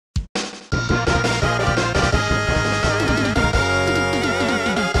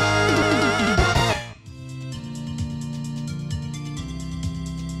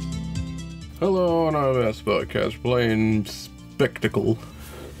Hello, and I'm S Podcast playing Spectacle.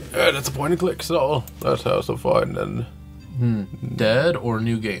 And it's a point and click, so that's how to find an Dead or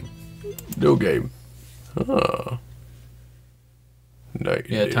new game? new game. Huh. Nice.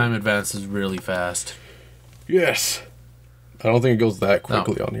 Yeah, time advances really fast. Yes. I don't think it goes that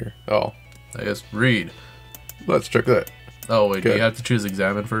quickly on here. Oh, I guess read. let's check that. Oh wait, do Okay. you have to choose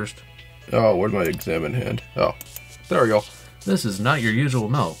examine first? Oh, where's my examine hand? Oh, there we go. This is not your usual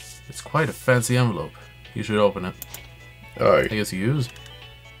mail. It's quite a fancy envelope. You should open it. I Alright. guess use.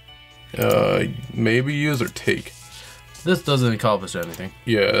 Maybe use or take. This doesn't accomplish anything.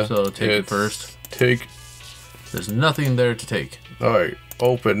 Yeah. So take it it's first. Take. There's nothing there to take. Alright,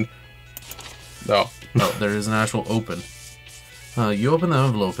 open. No. Oh, there is an actual open. You open the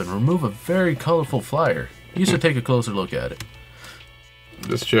envelope and remove a very colorful flyer. You should take a closer look at it.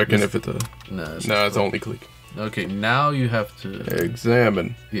 Just checking if it's a... No, No, it's only click. Okay, now you have to...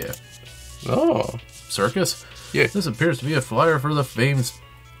 Examine. Yeah. Oh. Circus? Yeah. This appears to be a flyer for the famed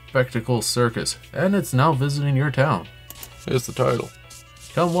Spectacle Circus, and it's now visiting your town. Here's the title.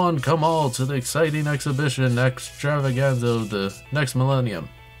 Come one, come all to the exciting exhibition extravaganza of the next millennium,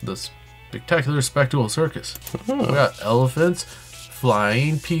 the Spectacular Spectacle Circus. We got elephants,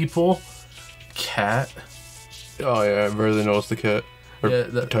 flying people, cat. Oh yeah, I barely noticed the cat. Or Yeah,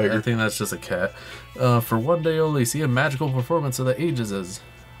 the tiger. I think that's just a cat. For one day only, see a magical performance of the ages as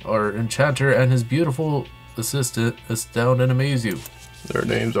our enchanter and his beautiful assistant astound and amaze you. Their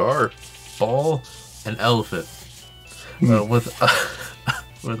names are. Ball and elephant. With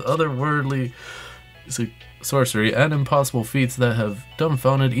otherworldly sorcery and impossible feats that have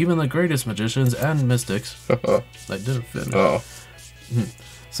dumbfounded even the greatest magicians and mystics. That didn't fit. Oh.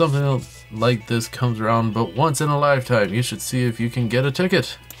 Something like this comes around but once in a lifetime. You should see if you can get a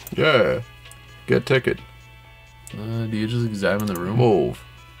ticket. Yeah. Get ticket. Do you just examine the room? Move.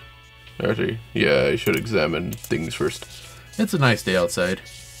 Actually, yeah, I should examine things first. It's a nice day outside.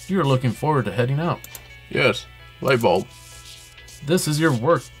 You're looking forward to heading out. Yes. Light bulb. This is your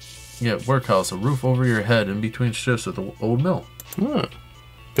workhouse, a roof over your head in between shifts at the old mill. Huh.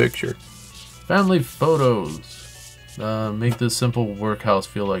 Picture. Family photos. Make this simple workhouse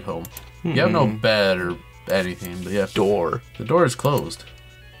feel like home. You have no bed or anything, but yeah, Door. the door is closed.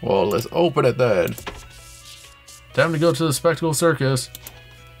 Well, let's open it then. Time to go to the Spectacle Circus.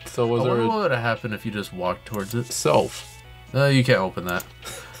 So was I there wonder a what would have happened if you just walked towards it. self? You can't open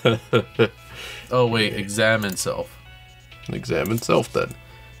that. Oh wait, examine self. Examine self then.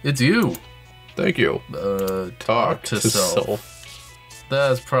 It's you. Thank you. Talk to self.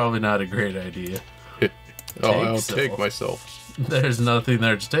 That's probably not a great idea. Oh, I'll self. take myself. There's nothing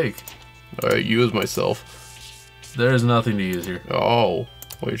there to take. I use myself. There's nothing to use here. Oh,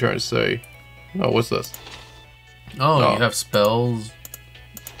 what are you trying to say? Oh, what's this? Oh, you have spells,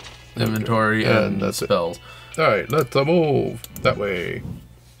 inventory, And and that's it. spells. Alright, let's move that way.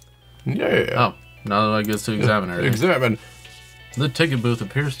 Yeah. Oh, now that I get to examine everything. Examine. The ticket booth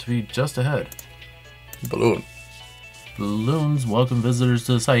appears to be just ahead. Balloon. Balloons welcome visitors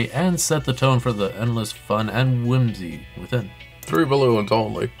to the site and set the tone for the endless fun and whimsy within. 3 balloons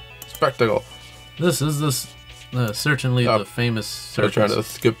only. Spectacle. This is certainly the famous They're trying circus.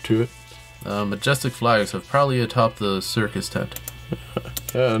 to skip to it. Majestic flags have proudly atop the circus tent.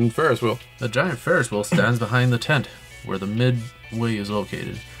 And Ferris wheel. A giant Ferris wheel stands behind the tent, where the midway is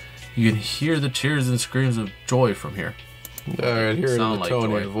located. You can hear the cheers and screams of joy from here. Alright, hear it in the Sound like tone of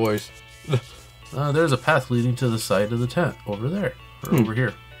joy. your voice. There's a path leading to the side of the tent, over there, or over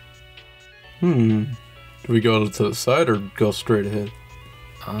here. Do we go to the side or go straight ahead?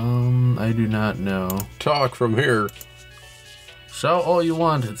 I do not know. Talk from here. Shout all you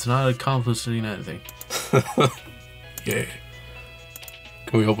want, it's not accomplishing anything. Yeah.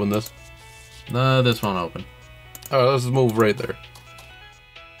 Can we open this? This won't open. Alright, let's move right there.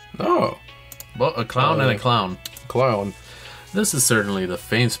 Oh, Well, a clown and a clown. clown. This is certainly the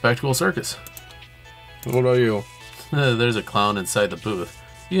famed Spectacle Circus. What are you? There's a clown inside the booth.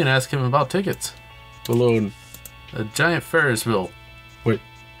 You can ask him about tickets. Balloon. A giant Ferris wheel. Wait.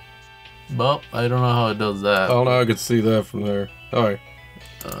 Well, I don't know how it does that. Oh, no, I could see that from there. Alright.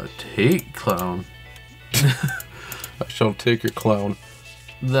 Take clown. I shall take your clown.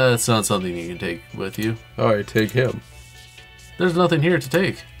 That's not something you can take with you. Alright, take him. There's nothing here to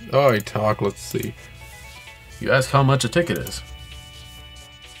take. Alright, talk, let's see. You ask how much a ticket is.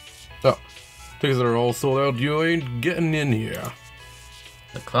 Oh, tickets are all sold out. You ain't getting in here.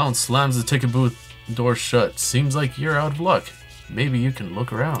 The clown slams the ticket booth door shut. Seems like you're out of luck. Maybe you can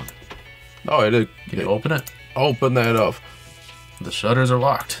look around. Oh, I did. Can you open it? Open that up. The shutters are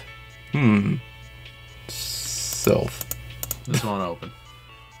locked. Self. This won't open.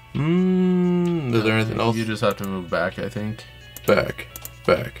 Is there anything else? You just have to move back, I think. Back.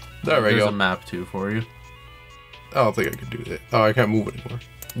 There we go. There's a map too for you. I don't think I can do that. Oh, I can't move anymore.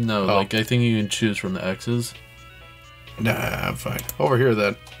 No, like I think you can choose from the X's. Nah, I'm fine. Over here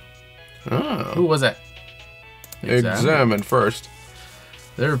then. Oh. Who was that? Examine first.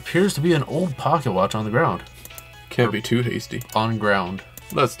 There appears to be an old pocket watch on the ground. Can't be too hasty. On ground.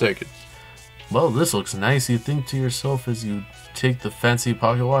 Let's take it. Well, this looks nice, you think to yourself as you take the fancy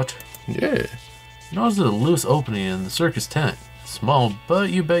pocket watch. Yeah. Notice a loose opening in the circus tent. Small, but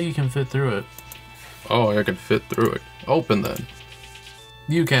you bet you can fit through it. Oh, I can fit through it. Open then.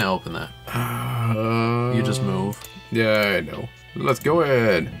 You can't open that. You just move. Yeah, I know. Let's go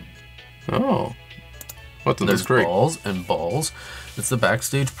in. Oh. What's in There's this crate? balls and balls. It's the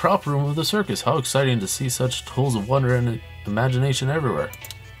backstage prop room of the circus. How exciting to see such tools of wonder and imagination everywhere.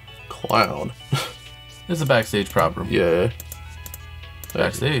 Clown. It's the backstage prop room. Yeah.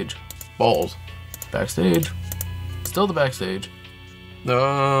 Backstage. Balls. Backstage. Still the backstage. Take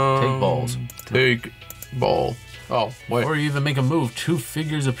balls. Take ball. Oh, wait. Before you even make a move, two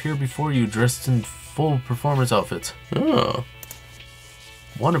figures appear before you dressed in full performance outfits. Oh.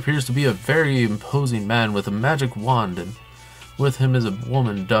 One appears to be a very imposing man with a magic wand, and with him is a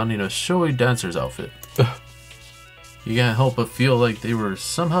woman donning a showy dancer's outfit. You can't help but feel like they were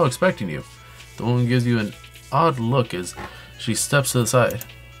somehow expecting you. The woman gives you an odd look as she steps to the side.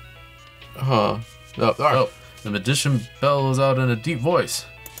 Oh, The magician bellows out in a deep voice.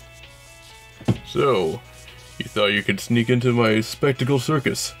 So, you thought you could sneak into my spectacle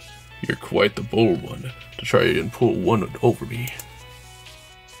circus? You're quite the bold one to try and pull one over me.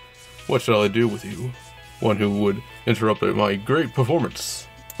 What shall I do with you? One who would interrupt my great performance?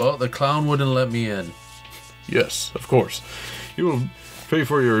 Well, the clown wouldn't let me in. Yes, of course. You will pay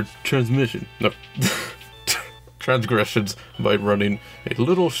for your transgressions by running a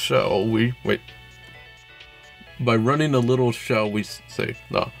little, shall we say,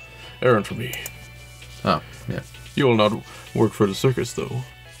 errand for me. Oh, yeah. You will not work for the circus, though.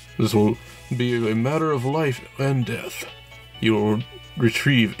 This will be a matter of life and death. You will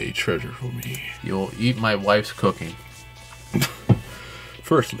retrieve a treasure for me. You'll eat my wife's cooking.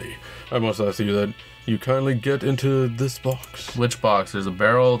 Firstly, I must ask you that you kindly get into this box. Which box? There's a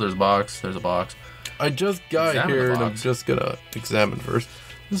barrel, there's a box, there's a box. I just got here and I'm just gonna examine first.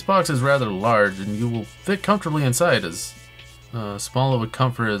 This box is rather large and you will fit comfortably inside, as small of a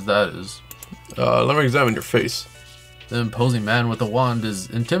comfort as that is. Let me examine your face. The imposing man with the wand is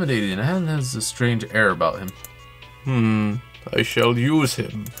intimidating and has a strange air about him. I shall use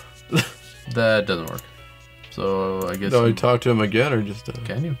him. That doesn't work. So I guess. Do I talk to him again or just?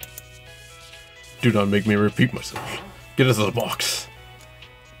 Can you? Do not make me repeat myself. Get us to the box.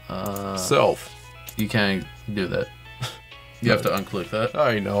 Self. You can't do that. You have to unclick that.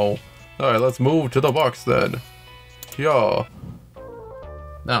 I know. Alright, let's move to the box then. Yeah.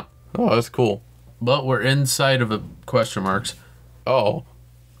 No. Oh, that's cool. But we're inside of a question marks. Oh.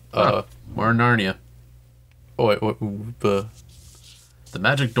 We're in Narnia. Oh, wait, what, the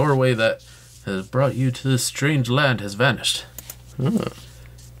magic doorway that has brought you to this strange land has vanished.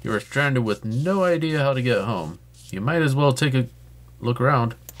 You are stranded with no idea how to get home. You might as well take a look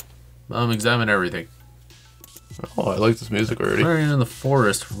around. Examine everything. Oh, I like this music already. Clearing in the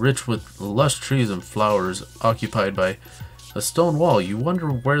forest, rich with lush trees and flowers, occupied by a stone wall. You wonder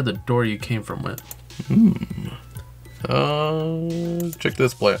where the door you came from went. Check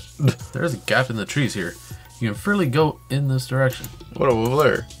this plant. There's a gap in the trees here. You can freely go in this direction. What over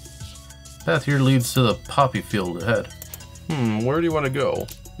there? Path here leads to the poppy field ahead. Where do you want to go?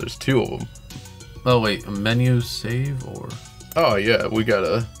 There's two of them. Oh wait, a menu save or? Oh yeah, we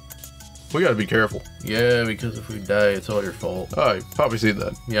gotta be careful. Yeah, because if we die, it's all your fault. I probably see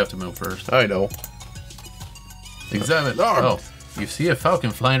that. You have to move first. I know. Examine. Oh, you see a falcon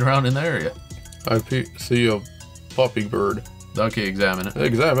flying around in the area. I see a poppy bird. Okay, examine it.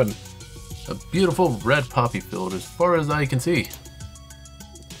 Examine. A beautiful red poppy field as far as I can see.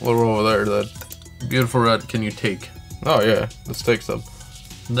 What over there then? Beautiful red, can you take? Oh yeah, let's take some.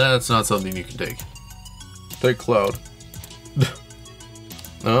 That's not something you can take. Take cloud.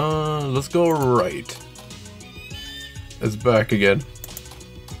 Let's go right. It's back again.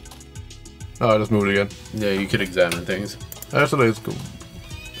 Oh, I just moved again. Yeah, you could examine things. Actually, let's go.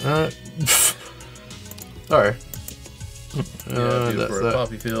 Alright. Beautiful red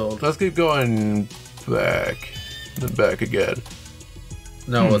poppy field. Let's keep going back. Then back again.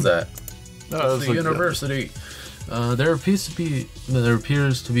 No, what's that? No, it's the university. There appears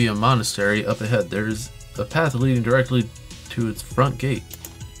to be a monastery up ahead. There's a path leading directly to its front gate.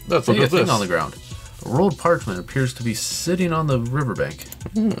 Let's Hey, look a at thing this. on the ground. A rolled parchment appears to be sitting on the riverbank.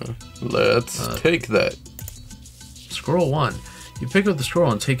 Let's take that. Scroll 1. You pick up the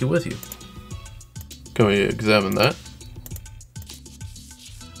scroll and take it with you. Can we examine that?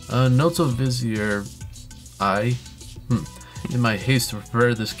 Notes of Vizier I. In my haste to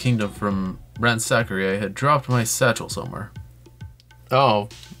prepare this kingdom from ransackery, I had dropped my satchel somewhere. Oh,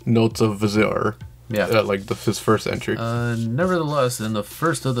 notes of Vizier. Yeah. Like his first entry. Nevertheless, in the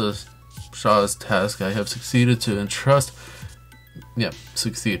first of the Shah's task, I have succeeded to entrust... Yeah,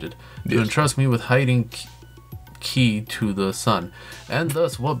 succeeded. To entrust me with hiding key to the sun. And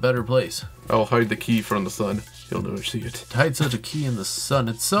thus, what better place? I'll hide the key from the sun. You'll never see it. To hide such a key in the sun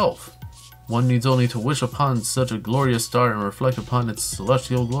itself. One needs only to wish upon such a glorious star and reflect upon its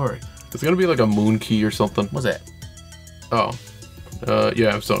celestial glory. It's gonna be like a moon key or something. What's that? Oh.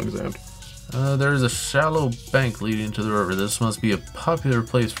 Yeah, I'm still examined. There is a shallow bank leading to the river. This must be a popular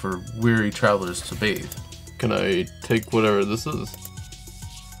place for weary travelers to bathe. Can I take whatever this is?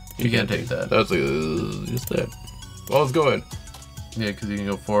 You can't take that. That's like, just that. Well, let's go ahead. Yeah, because you can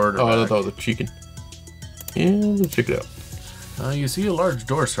go forward or I back. thought that was a chicken. Yeah, let's check it out. You see a large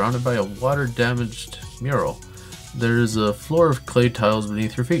door surrounded by a water-damaged mural. There is a floor of clay tiles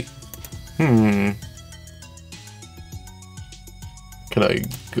beneath your feet. Can I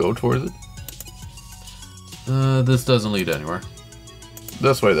go towards it? This doesn't lead anywhere.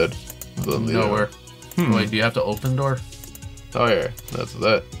 This way then. Doesn't lead Nowhere. Wait, do you have to open the door? Oh yeah, that's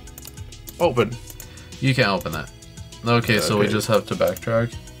that. Open. You can't open that. Okay, so we Okay. just have to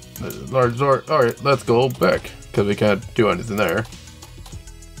backtrack. Large door. Alright, let's go back. Because we can't do anything there.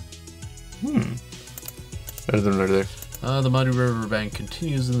 Anything right there? The muddy riverbank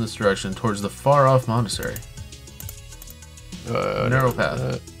continues in this direction towards the far-off monastery. Narrow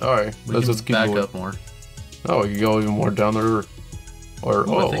path. Alright, We let's can keep back going. up more. Oh, we can go even more down the river. Or,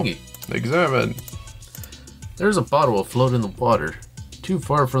 Ooh, a thingy. examine. There's a bottle afloat in the water, too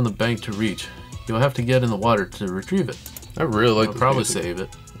far from the bank to reach. You'll have to get in the water to retrieve it. I really like I'll this probably music. save it.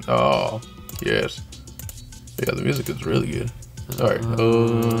 Oh, yes. Yeah, the music is really good.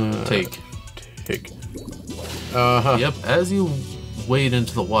 Alright, Take. Take. Uh-huh. Yep, as you wade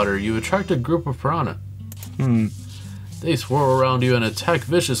into the water, you attract a group of piranha. They swirl around you and attack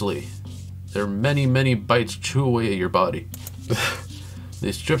viciously. Their many, many bites chew away at your body.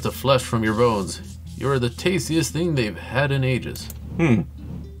 They strip the flesh from your bones. You are the tastiest thing they've had in ages.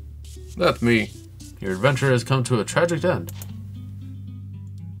 That's me. Your adventure has come to a tragic end.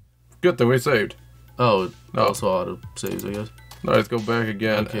 Good that we saved. Oh, Oh. also auto saves, I guess. Alright, let's go back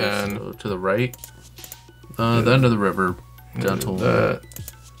again Okay, and so to the right. The end of the river. Gentle. that.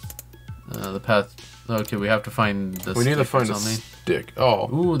 The path. Okay, we have to find the We need to stick or find a something. stick. Oh,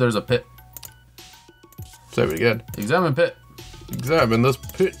 Ooh, there's a pit. save it again. Examine pit. Examine this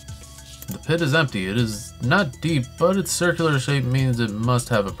pit. The pit is empty. It is not deep, but its circular shape means it must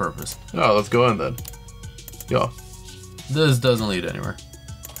have a purpose. Oh, let's go in then. Yeah, This doesn't lead anywhere.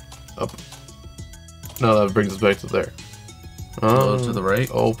 up. No, that brings us back to there. Go to the right.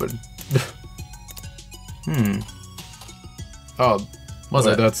 Open. Oh, What's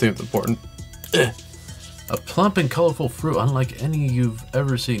wait, that? that seems important. A plump and colorful fruit unlike any you've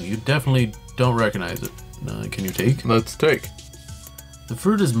ever seen. You definitely don't recognize it. Can you take? Let's take. The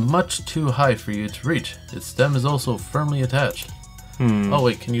fruit is much too high for you to reach. Its stem is also firmly attached. Oh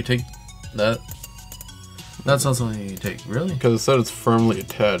wait, can you take that? That's not something you take. Really? Because it said it's firmly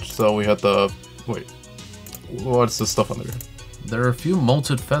attached, so we have to... Wait. What's this stuff on there? There are a few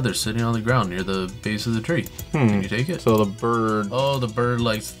molted feathers sitting on the ground near the base of the tree. Can you take it? So the bird... Oh, the bird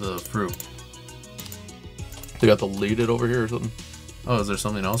likes the fruit. They got to lead it over here or something? Oh, is there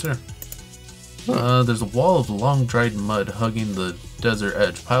something else here? There's a wall of long dried mud hugging the desert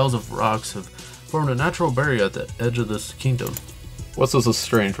edge. Piles of rocks have formed a natural barrier at the edge of this kingdom. What's this, a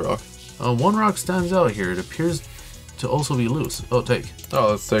strange rock? One rock stands out here. It appears to also be loose. Oh, take. Oh,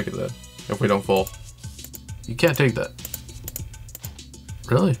 let's take it then. If we don't fall. You can't take that.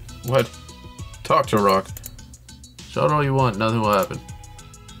 Really? What? Talk to rock. Shout all you want, nothing will happen.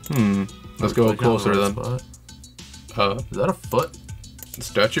 Let's go Click on the closer right then. spot. Is that a foot?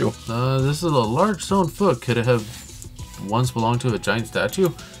 Statue. This is a large stone foot. Could it have once belonged to a giant statue?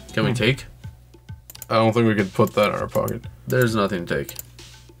 Can we take? I don't think we could put that in our pocket. There's nothing to take.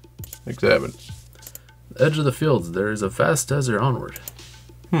 Examine. The edge of the fields, there is a vast desert onward.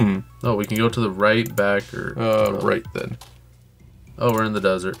 Oh, we can go to the right, back, or... Right then. Oh, we're in the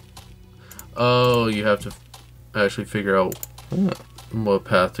desert. Oh, you have to actually figure out what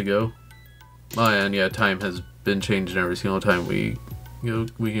path to go. Oh, and yeah, time has been changing every single time we can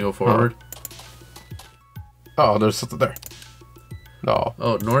go forward. Oh, there's something there. No.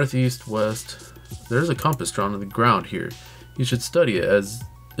 Oh, northeast, west, There's a compass drawn on the ground here. You should study it, as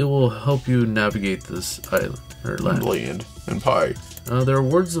it will help you navigate this island or land. Land and pie. There are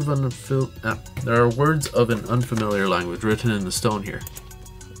words of an unfamiliar language written in the stone here.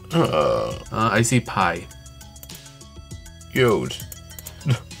 I see pie. Huge.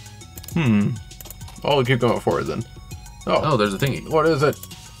 I'll keep going forward then. Oh, there's a thingy. What is it?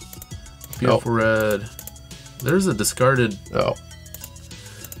 Beautiful red. There's a discarded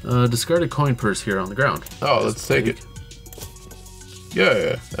coin purse here on the ground. Oh, let's take it.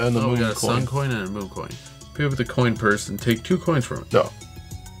 Yeah. And the moon we got a coin. sun coin and a moon coin. Pick up the coin purse and take 2 coins from it. No.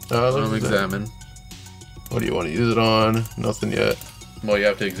 Let's examine. What do you want to use it on? Nothing yet. Well, you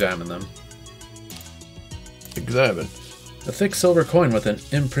have to examine them. Examine. A thick silver coin with an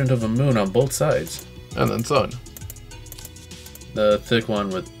imprint of a moon on both sides. And then sun. The thick one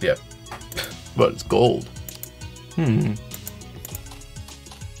with, yeah. But it's gold. Nothing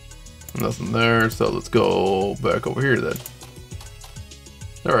there, so let's go back over here then.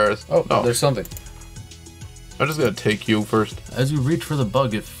 There it is. Oh, there's something. I'm just gonna take you first. As you reach for the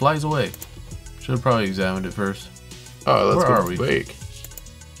bug, it flies away. Should have probably examined it first. Oh, let's Where go are we? back.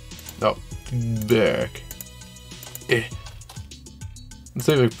 No, back. Let's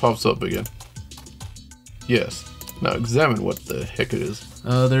see if it pops up again. Yes. Now examine what the heck it is.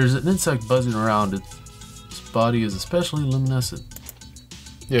 There's an insect buzzing around. Its body is especially luminescent.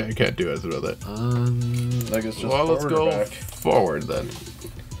 Yeah, I can't do anything with that. I guess just well, let's forward or go back. forward then.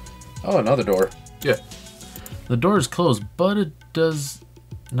 Oh, another door. Yeah. The door is closed, but it does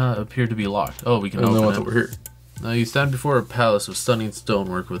not appear to be locked. Oh, we can And then open what's it. over here? Now you stand before a palace of stunning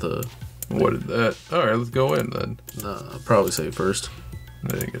stonework with a... What is that? Alright, let's go in then. Probably save first.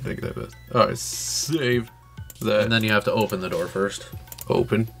 I think I take that best. Alright, save that. And then you have to open the door first.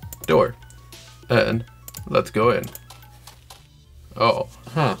 Open door. And let's go in. Oh.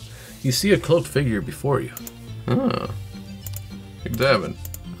 Huh. You see a cloaked figure before you. Examine.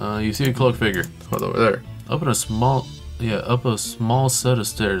 You see a cloaked figure. What's over there? Up a small set of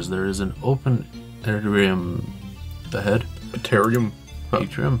stairs, there is an open atrium ahead. Aterium.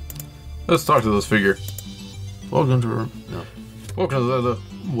 Atrium. Let's talk to this figure. Welcome to no. Welcome to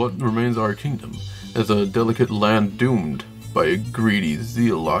what remains our kingdom is a delicate land doomed by a greedy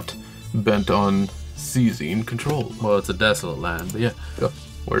zealot bent on seizing control. Well, it's a desolate land, but yeah.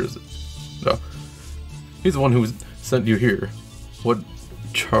 Where is it? No. He's the one who sent you here. What?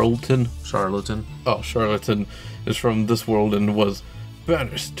 Charlatan? Charlatan. Oh, Charlatan is from this world and was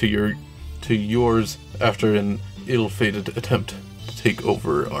banished to yours after an ill-fated attempt to take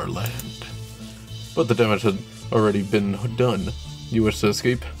over our land. But the damage had already been done. You wish to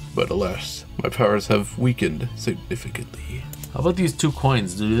escape, but alas, my powers have weakened significantly. How about these 2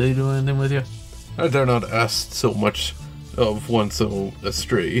 coins? Do they do anything with you? I dare not ask so much of one so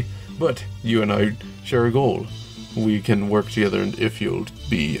astray, but you and I share a goal. We can work together if you'll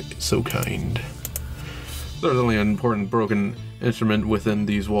be so kind. There's only an important broken instrument within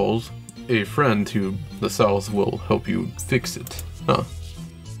these walls. A friend to the south will help you fix it.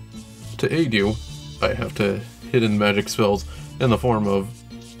 To aid you, I have hidden magic spells in the form of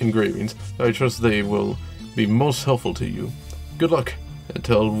engravings. I trust they will be most helpful to you. Good luck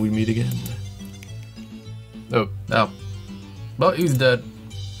until we meet again. Oh. Well, he's dead.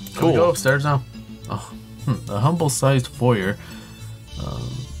 Can we Cool. go upstairs now? Oh, a humble-sized foyer,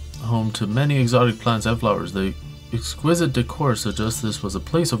 home to many exotic plants and flowers. The exquisite decor suggests this was a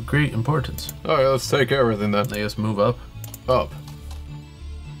place of great importance. Alright, let's take everything then. I guess move up. Up.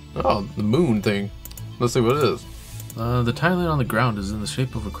 Oh, the moon thing. Let's see what it is. The tiling on the ground is in the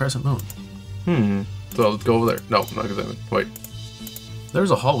shape of a crescent moon. So let's go over there. No, I'm not examining. Wait.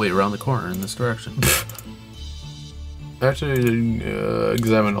 There's a hallway around the corner in this direction. Actually,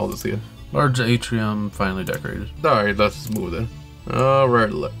 examine all this again. Large atrium, finely decorated. Alright, let's move then.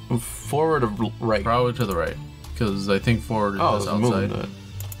 Right, forward or right? Probably to the right, because I think forward is Oh, just there's a moon. outside.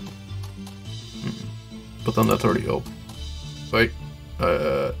 But then that's already open. Wait.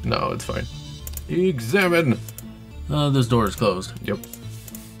 No, it's fine. Examine! This door is closed. Yep.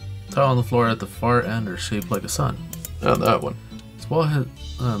 Tile on the floor at the far end are shaped like a sun. And that one.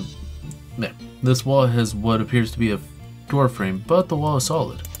 This wall has what appears to be a door frame, but the wall is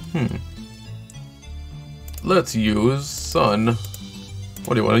solid. Let's use sun.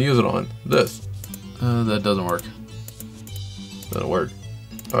 What do you want to use it on? This. That doesn't work. Doesn't work.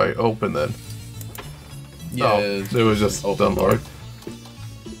 Alright, open then. Yeah, it was just open done door.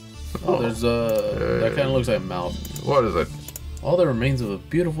 Oh, there's that kind of looks like a mouth. What is it? All that remains of a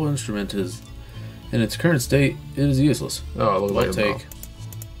beautiful instrument is, in its current state, it is useless. Oh, it looks like a take. mouth.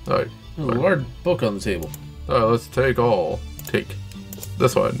 Alright. There's a large book on the table. Alright, let's take all. Take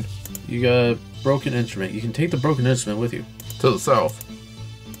this one. You got broken instrument. You can take the broken instrument with you. To the south.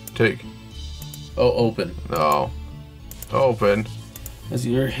 Take. Oh, open. No. Open. As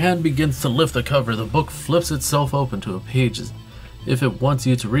your hand begins to lift the cover, the book flips itself open to a page as if it wants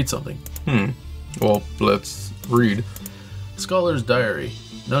you to read something. Well, let's read. Scholar's Diary.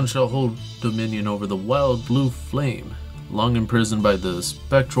 None shall hold dominion over the wild blue flame, long imprisoned by the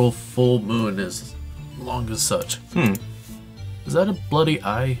spectral full moon as long as such. Is that a bloody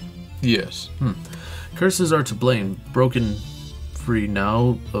eye? Yes. Curses are to blame, broken free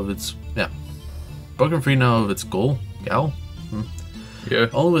now of its goal, gal? Yeah.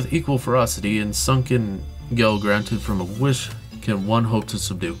 Only with equal ferocity and sunken gall granted from a wish can one hope to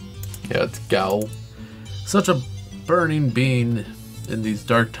subdue. Yeah, it's gal. Such a burning being in these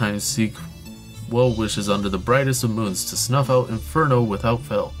dark times seek well wishes under the brightest of moons to snuff out inferno without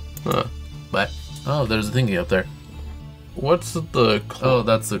fail. But there's a thingy up there. What's the clock? Oh,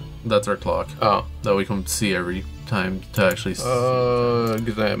 that's our clock. Oh. That we can see every time to actually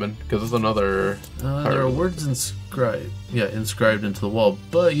examine, because it's another... there are words inscribed into the wall,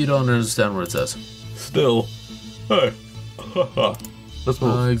 but you don't understand what it says. Still. Hey. Let's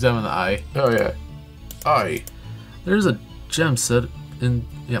move. Examine the eye. Oh, yeah. Eye. There's a gem set into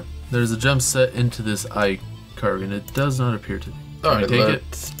this eye carving. It does not appear to be. Alright,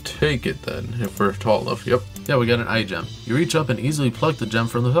 let's take it then, if we're tall enough. Yep. Yeah, we got an eye gem. You reach up and easily pluck the gem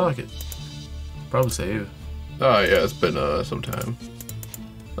from the pocket. Probably save. Oh, yeah, it's been some time.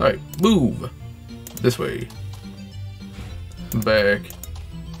 Alright, move. This way. Back.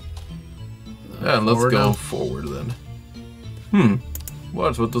 And let's go forward then.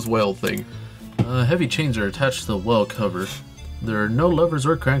 What's with this whale thing? Heavy chains are attached to the well cover. There are no levers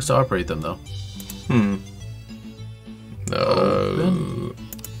or cranks to operate them, though.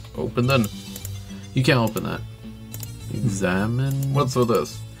 Open then. You can't open that. Examine. What's with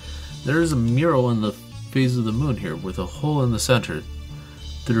this? There is a mural in the phase of the moon here with a hole in the center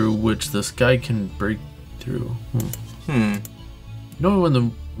through which the sky can break through. Knowing when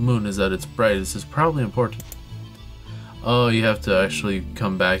the moon is at its brightest is probably important. Oh, you have to actually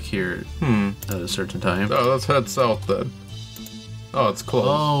come back here at a certain time. Oh, let's head south then. Oh, it's closed.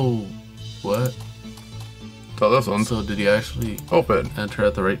 Oh, what? Oh, this one. So did you actually open? Enter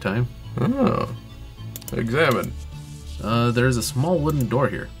at the right time? Oh. Examine. There's a small wooden door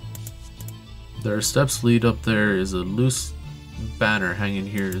here. There are steps lead up there. Is a loose banner hanging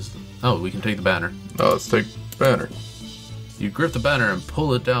here. Oh, we can take the banner. Oh, let's take the banner. You grip the banner and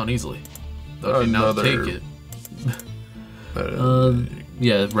pull it down easily. Okay, now take it.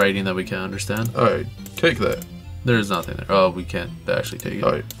 Yeah, writing that we can't understand. Alright, take that. There's nothing there. Oh, we can't actually take it.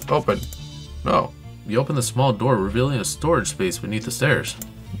 Alright, open. No. You open the small door, revealing a storage space beneath the stairs.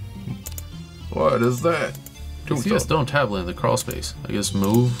 What is that? You see a stone tablet in the crawl space. I guess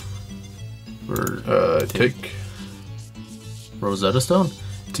move. Or take. Rosetta Stone?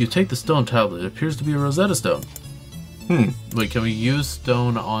 If you take the stone tablet, it appears to be a Rosetta Stone. Wait, can we use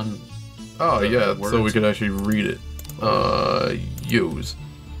stone on... Oh, yeah, words? So we can actually read it. Use.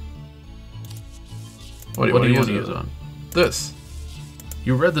 What do you want to use it on? This.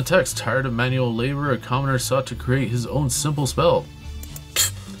 You read the text. Tired of manual labor, a commoner sought to create his own simple spell.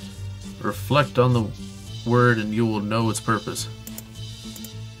 Reflect on the word and you will know its purpose.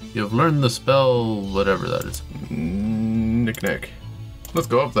 You have learned the spell, whatever that is. Knick-knack. Let's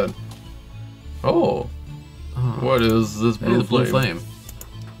go up then. Oh. What is this blue flame?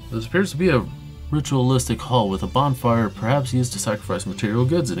 This appears to be a ritualistic hall with a bonfire, perhaps used to sacrifice material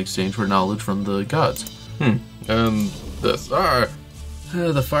goods in exchange for knowledge from the gods. And this.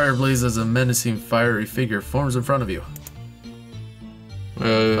 The fire blazes, a menacing fiery figure forms in front of you.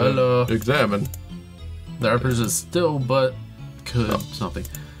 Hello. Examine. The Empress is still, but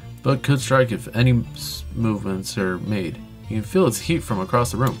could strike if any movements are made. You can feel its heat from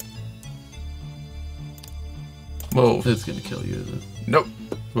across the room. Move. It's gonna kill you, is it? Nope.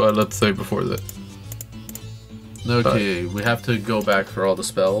 Well, let's say before that. Okay, we have to go back for all the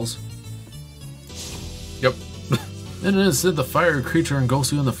spells. Yep. In an instant, the fire creature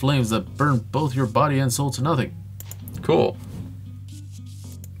engulfs you in the flames that burn both your body and soul to nothing. Cool.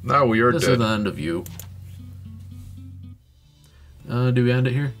 Now we are dead. This is the end of you. Do we end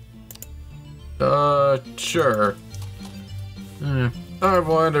it here? Sure. Alright,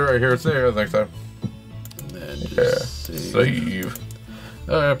 we'll end it right here. See you next time. And then just save. Save.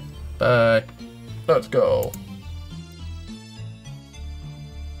 Alright, bye. Let's go.